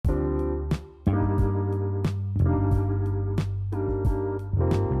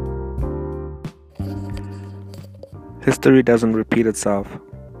History doesn't repeat itself,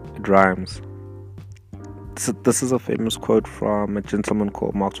 it rhymes. This is a famous quote from a gentleman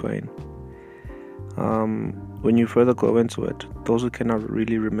called Mark Twain. When you further go into it, those who cannot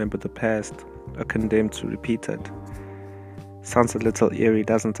really remember the past are condemned to repeat it. Sounds a little eerie,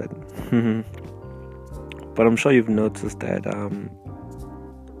 doesn't it? But I'm sure you've noticed that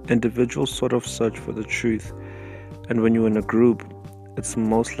individuals sort of search for the truth, and when you're in a group, it's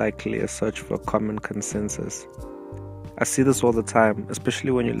most likely a search for a common consensus. I see this all the time,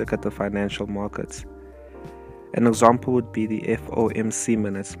 especially when you look at the financial markets. An example would be the FOMC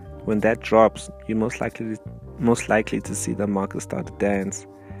minutes. When that drops, you're most likely to see the market start to dance.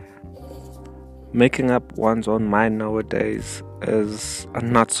 Making up one's own mind nowadays is a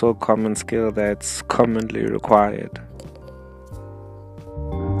not so common skill that's commonly required.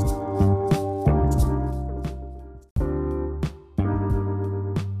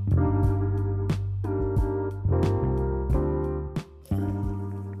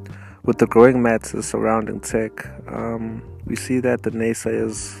 With the growing matters surrounding tech, we see that the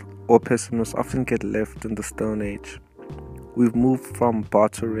naysayers or pessimists often get left in the Stone Age. We've moved from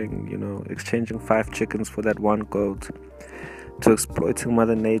bartering, exchanging 5 chickens for that one goat, to exploiting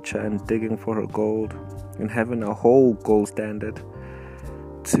Mother Nature and digging for her gold and having a whole gold standard,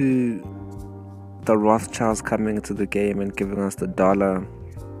 to the Rothschilds coming into the game and giving us the dollar,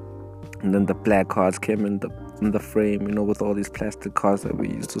 and then the black cards came in the frame, with all these plastic cards that we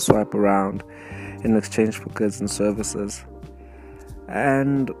used to swipe around in exchange for goods and services.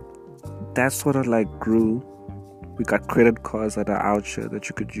 And that sort of grew. We got credit cards that are out here that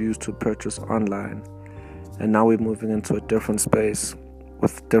you could use to purchase online. And now we're moving into a different space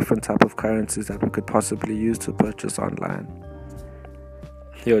with different type of currencies that we could possibly use to purchase online.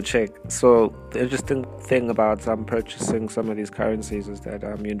 Yo, check. So the interesting thing about purchasing some of these currencies is that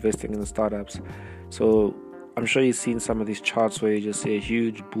you're investing in the startups. So I'm sure you've seen some of these charts where you just see a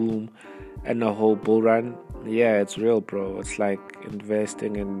huge boom and a whole bull run. Yeah, it's real, bro. It's like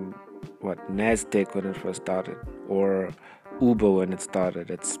investing in NASDAQ when it first started, or Uber when it started.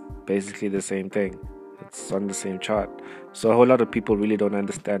 It's basically the same thing. It's on the same chart. So a whole lot of people really don't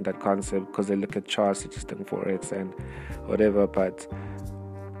understand that concept because they look at charts, they just think Forex and whatever. But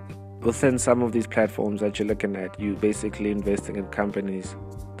within some of these platforms that you're looking at, you basically investing in companies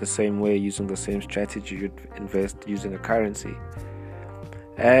the same way, using the same strategy you'd invest using a currency.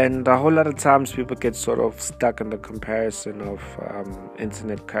 And a whole lot of times people get sort of stuck in the comparison of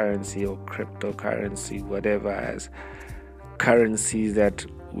internet currency or cryptocurrency, whatever, as currencies that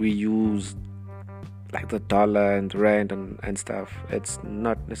we use, like the dollar and rand and stuff. It's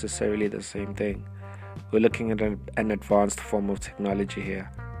not necessarily the same thing. We're looking at an advanced form of technology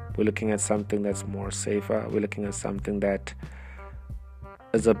here. We're looking at something that's more safer. We're looking at something that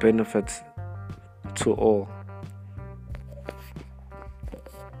is a benefit to all.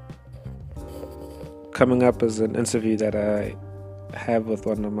 Coming up is an interview that I have with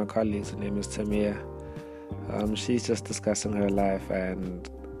one of my colleagues. Her name is Tamia. She's just discussing her life and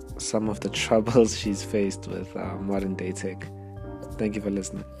some of the troubles she's faced with modern day tech. Thank you for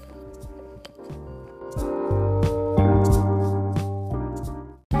listening.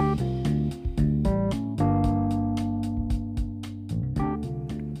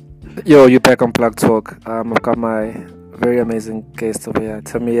 Yo, you're back on Plug Talk. I've got my very amazing guest over here,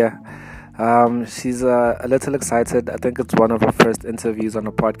 Tamia. She's a little excited. I think it's one of her first interviews on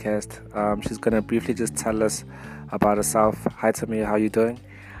a podcast. She's going to briefly just tell us about herself. Hi, Tamia. How are you doing?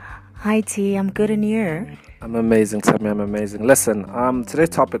 Hi, T. I'm good in here. I'm amazing, Tamia. I'm amazing. Listen, today's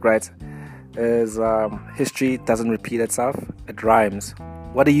topic, is history doesn't repeat itself. It rhymes.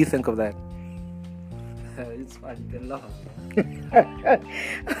 What do you think of that? It's fine. You can laugh.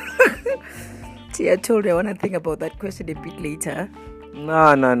 T, I told you I want to think about that question a bit later. No.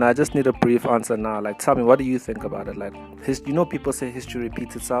 I just need a brief answer now. Tell me, what do you think about it? People say history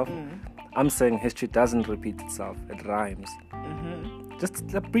repeats itself. I'm saying history doesn't repeat itself. It rhymes. Just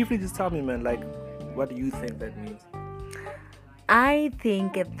briefly, just tell me, man. What do you think that means? I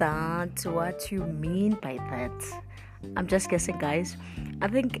think that what you mean by that, I'm just guessing, guys. I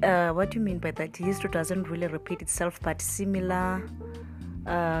think what you mean by that, history doesn't really repeat itself, but similar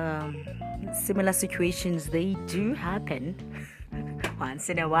situations, they do happen once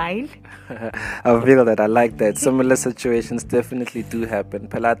in a while. I feel that. I like that. Similar situations definitely do happen.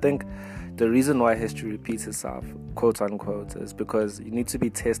 But I think the reason why history repeats itself, quote unquote, is because you need to be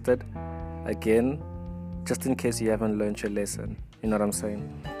tested again, just in case you haven't learned your lesson. You know what I'm saying?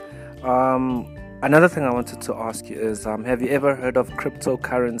 Another thing I wanted to ask you is, have you ever heard of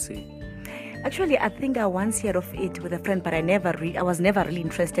cryptocurrency? Actually, I think I once heard of it with a friend, but I was never really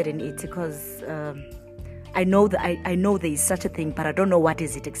interested in it because I know that I know there is such a thing, but I don't know what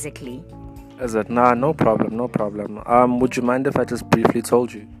is it exactly. Is it? Nah, no problem, no problem. Would you mind if I just briefly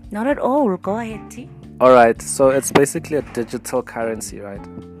told you? Not at all. Go ahead, T. All right, so it's basically a digital currency, right?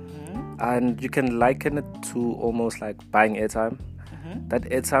 And you can liken it to almost like buying airtime. That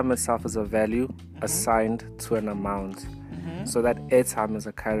airtime itself is a value assigned to an amount. So that airtime is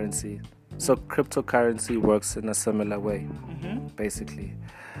a currency. So cryptocurrency works in a similar way, basically.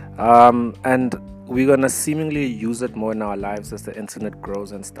 And we're gonna seemingly use it more in our lives as the internet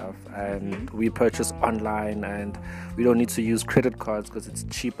grows and stuff. And we purchase online, and we don't need to use credit cards because it's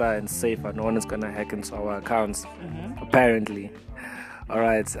cheaper and safer. No one is gonna hack into our accounts, apparently. All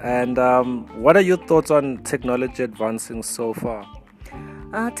right. And what are your thoughts on technology advancing so far?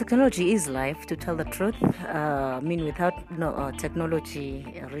 Technology is life, to tell the truth. I mean, without technology,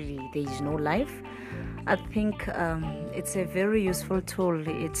 really, there is no life. I think it's a very useful tool.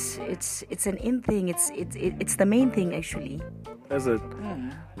 It's an in thing. It's the main thing, actually. Is it?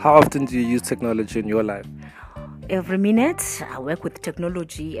 How often do you use technology in your life? Every minute. I work with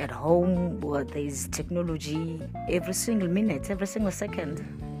technology at home. There's technology every single minute, every single second.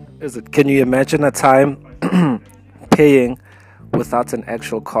 Is it? Can you imagine a time paying without an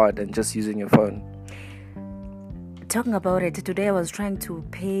actual card and just using your phone? Talking about it, today I was trying to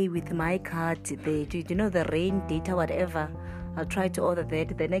pay with my card. The rain data, whatever. I tried to order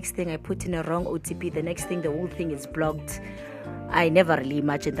that. The next thing I put in a wrong OTP. The next thing, the whole thing is blocked. I never really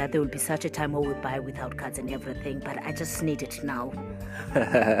imagined that there would be such a time where we buy without cards and everything, but I just need it now.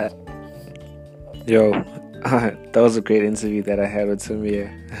 Yo, that was a great interview that I had with Samir.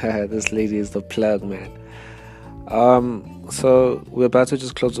 This lady is the plug, man. So we're about to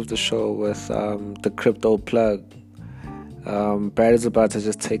just close off the show with the crypto plug. Brad is about to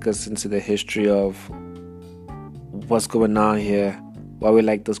just take us into the history of what's going on here, why we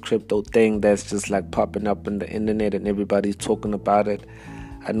like this crypto thing that's just like popping up on the internet and everybody's talking about it.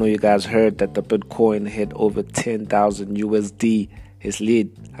 I know you guys heard that the Bitcoin hit over 10,000 USD. His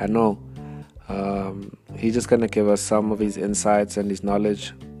lead, I know. He's just gonna give us some of his insights and his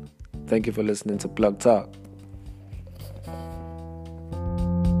knowledge. Thank you for listening to Plug Talk.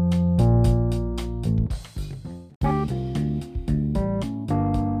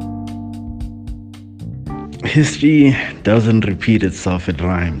 History doesn't repeat itself, it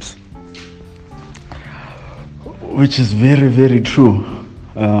rhymes, which is very, very true.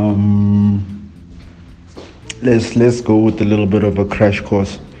 Let's go with a little bit of a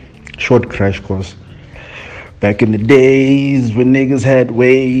short crash course. Back in the days when niggas had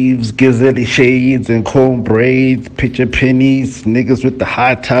waves, gazelle shades and comb braids, picture pennies, niggas with the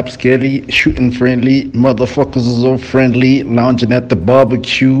high top skelly, shooting friendly, motherfuckers is all friendly, lounging at the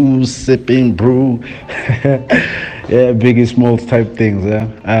barbecue, sipping brew. Yeah, Biggie Smalls type things, yeah.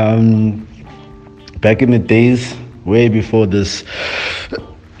 Back in the days, way before this,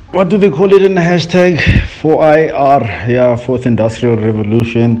 what do they call it in the hashtag? 4IR, yeah, Fourth Industrial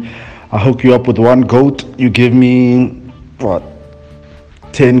Revolution. I hook you up with one goat, you give me,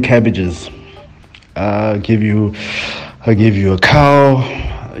 10 cabbages. I'll give you a cow,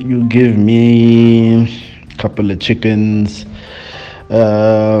 you give me a couple of chickens,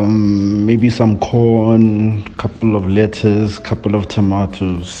 maybe some corn, couple of lettuce, couple of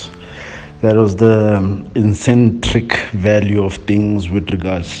tomatoes. That was the eccentric value of things with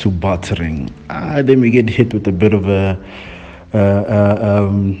regards to bartering. Then we get hit with a bit of a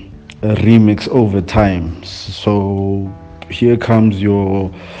remix over time. So here comes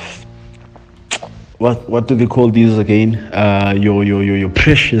your what do they call these again? Your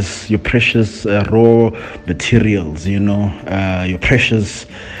precious raw materials. Your precious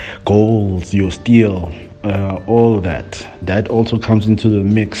golds, your steel, all that. That also comes into the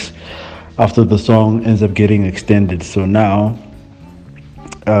mix after the song ends up getting extended. So now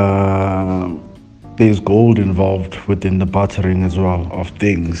there's gold involved within the bartering as well of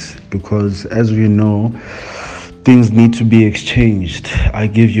things, because as we know, things need to be exchanged. I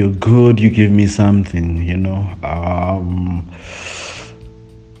give you a good, you give me something,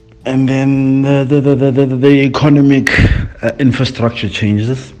 and then the economic infrastructure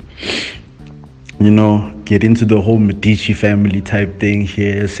changes. Get into the whole Medici family type thing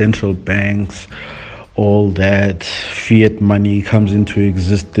here, central banks, all that. Fiat money comes into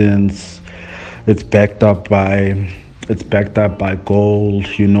existence. It's backed up by gold,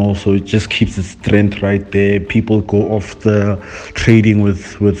 so it just keeps its strength right there. People go off the trading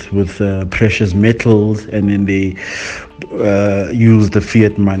with precious metals, and then they use the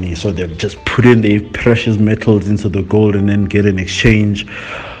fiat money. So they just put in the precious metals into the gold and then get an exchange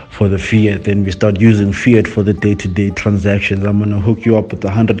for the fiat. Then we start using fiat for the day-to-day transactions. I'm gonna hook you up with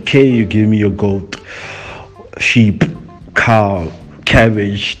 100K, you give me your gold. sheep, cow,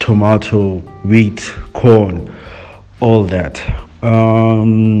 cabbage, tomato, wheat, corn, all that.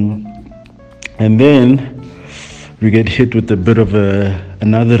 And then we get hit with a bit of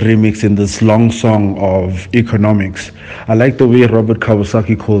another remix in this long song of economics. I like the way Robert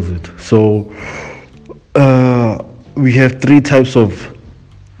Kawasaki calls it. So we have three types of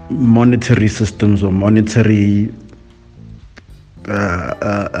monetary systems or monetary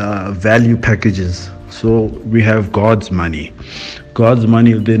value packages. So we have God's money. God's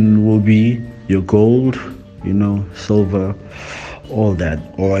money then will be your gold, silver, all that,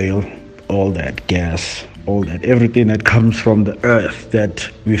 oil, all that, gas, all that, everything that comes from the earth that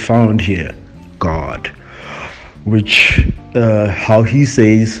we found here, God. Which, how he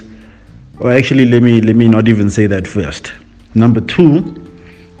says, or actually let me not even say that first. Number two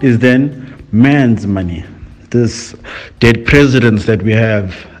is then man's money. This dead presidents that we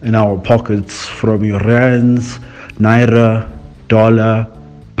have in our pockets, from your rands, naira, dollar,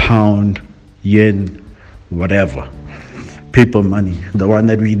 pound, yen, whatever. Paper money, the one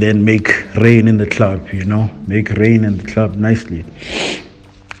that we then make rain in the club, make rain in the club nicely.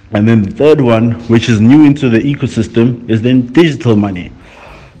 And then the third one, which is new into the ecosystem, is then digital money,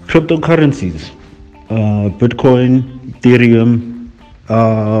 cryptocurrencies, Bitcoin, Ethereum,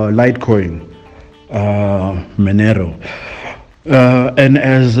 Litecoin, Monero. And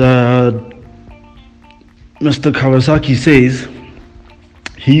as Mr. Kawasaki says,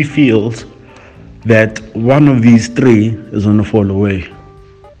 he feels that one of these three is going to fall away.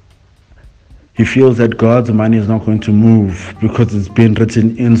 He feels that God's money is not going to move because it's been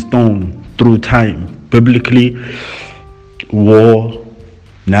written in stone through time. Biblically, war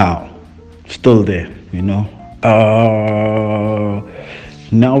now, still there,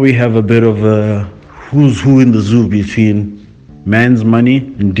 Now we have a bit of a who's who in the zoo between man's money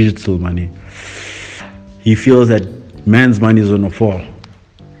and digital money. He feels that man's money is going to fall.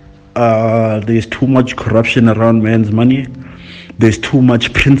 There's too much corruption around man's money. There's too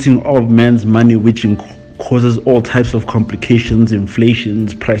much printing of man's money, which causes all types of complications,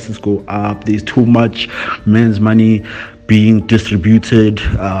 inflations, prices go up. There's too much man's money being distributed,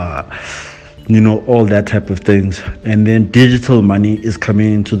 all that type of things. And then digital money is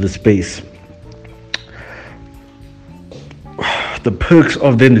coming into the space. The perks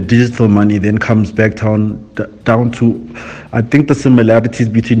of then the digital money then comes back down to, I think the similarities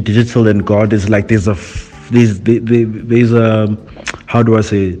between digital and God is like there's a how do I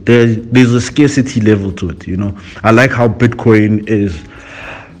say it? There's a scarcity level to it. I like how Bitcoin is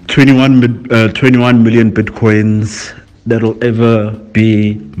 21 million Bitcoins that'll ever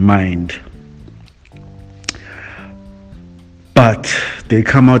be mined. But they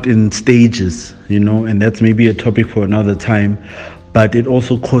come out in stages, and that's maybe a topic for another time. But it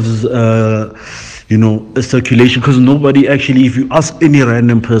also causes, a circulation, because nobody actually, if you ask any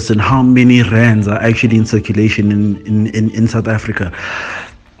random person how many rands are actually in circulation in South Africa,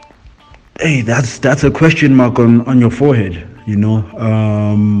 hey, that's a question mark on your forehead,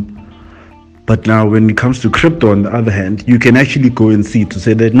 But now when it comes to crypto, on the other hand, you can actually go and see to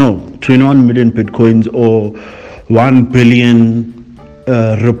say that no, 21 million Bitcoins or 1 billion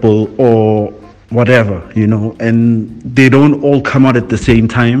Ripple or whatever, and they don't all come out at the same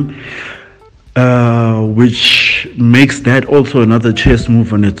time, which makes that also another chess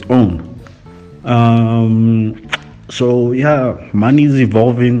move on its own. So yeah, money is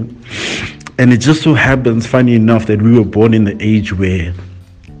evolving, and it just so happens, funny enough, that we were born in the age where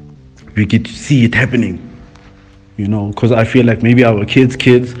we get to see it happening. Because I feel like maybe our kids,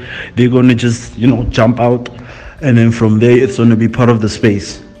 they're gonna just jump out, and then from there it's gonna be part of the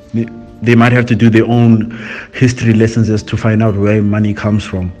space. They might have to do their own history lessons as to find out where money comes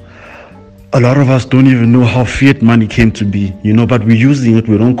from. A lot of us don't even know how fiat money came to be, but we're using it,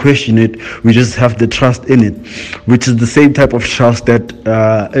 we don't question it, we just have the trust in it, which is the same type of trust that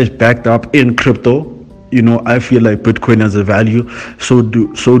is backed up in crypto. I feel like Bitcoin has a value, so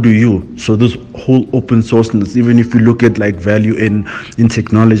do you. So this whole open sourceness, even if you look at like value in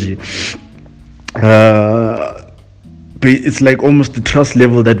technology, it's like almost the trust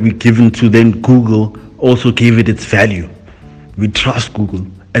level that we given to then Google also gave it its value. We trust Google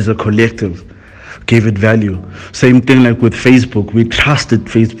as a collective, gave it value. Same thing like with Facebook, we trusted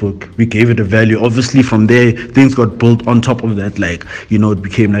Facebook, we gave it a value. Obviously from there things got built on top of that, like it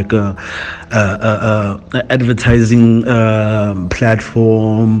became like a advertising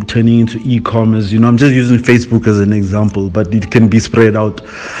platform turning into e-commerce. I'm just using Facebook as an example, but it can be spread out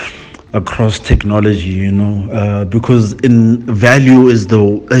across technology, because in value is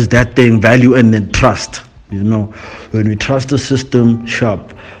that thing, value and then trust. You know, when we trust the system,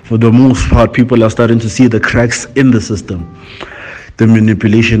 sharp. For the most part, people are starting to see the cracks in the system. The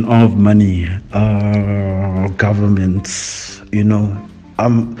manipulation of money, governments, you know.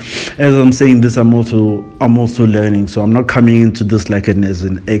 As I'm saying this, I'm also learning. So I'm not coming into this like as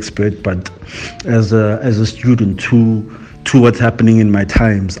an expert, but as a student to what's happening in my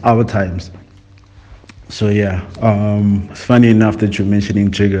times, our times. So yeah, it's funny enough that you're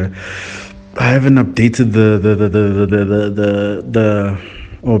mentioning Jigger. I haven't updated the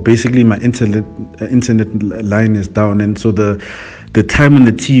or basically my internet line is down, and so the time on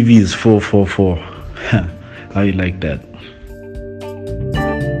the TV is 444. How you like that?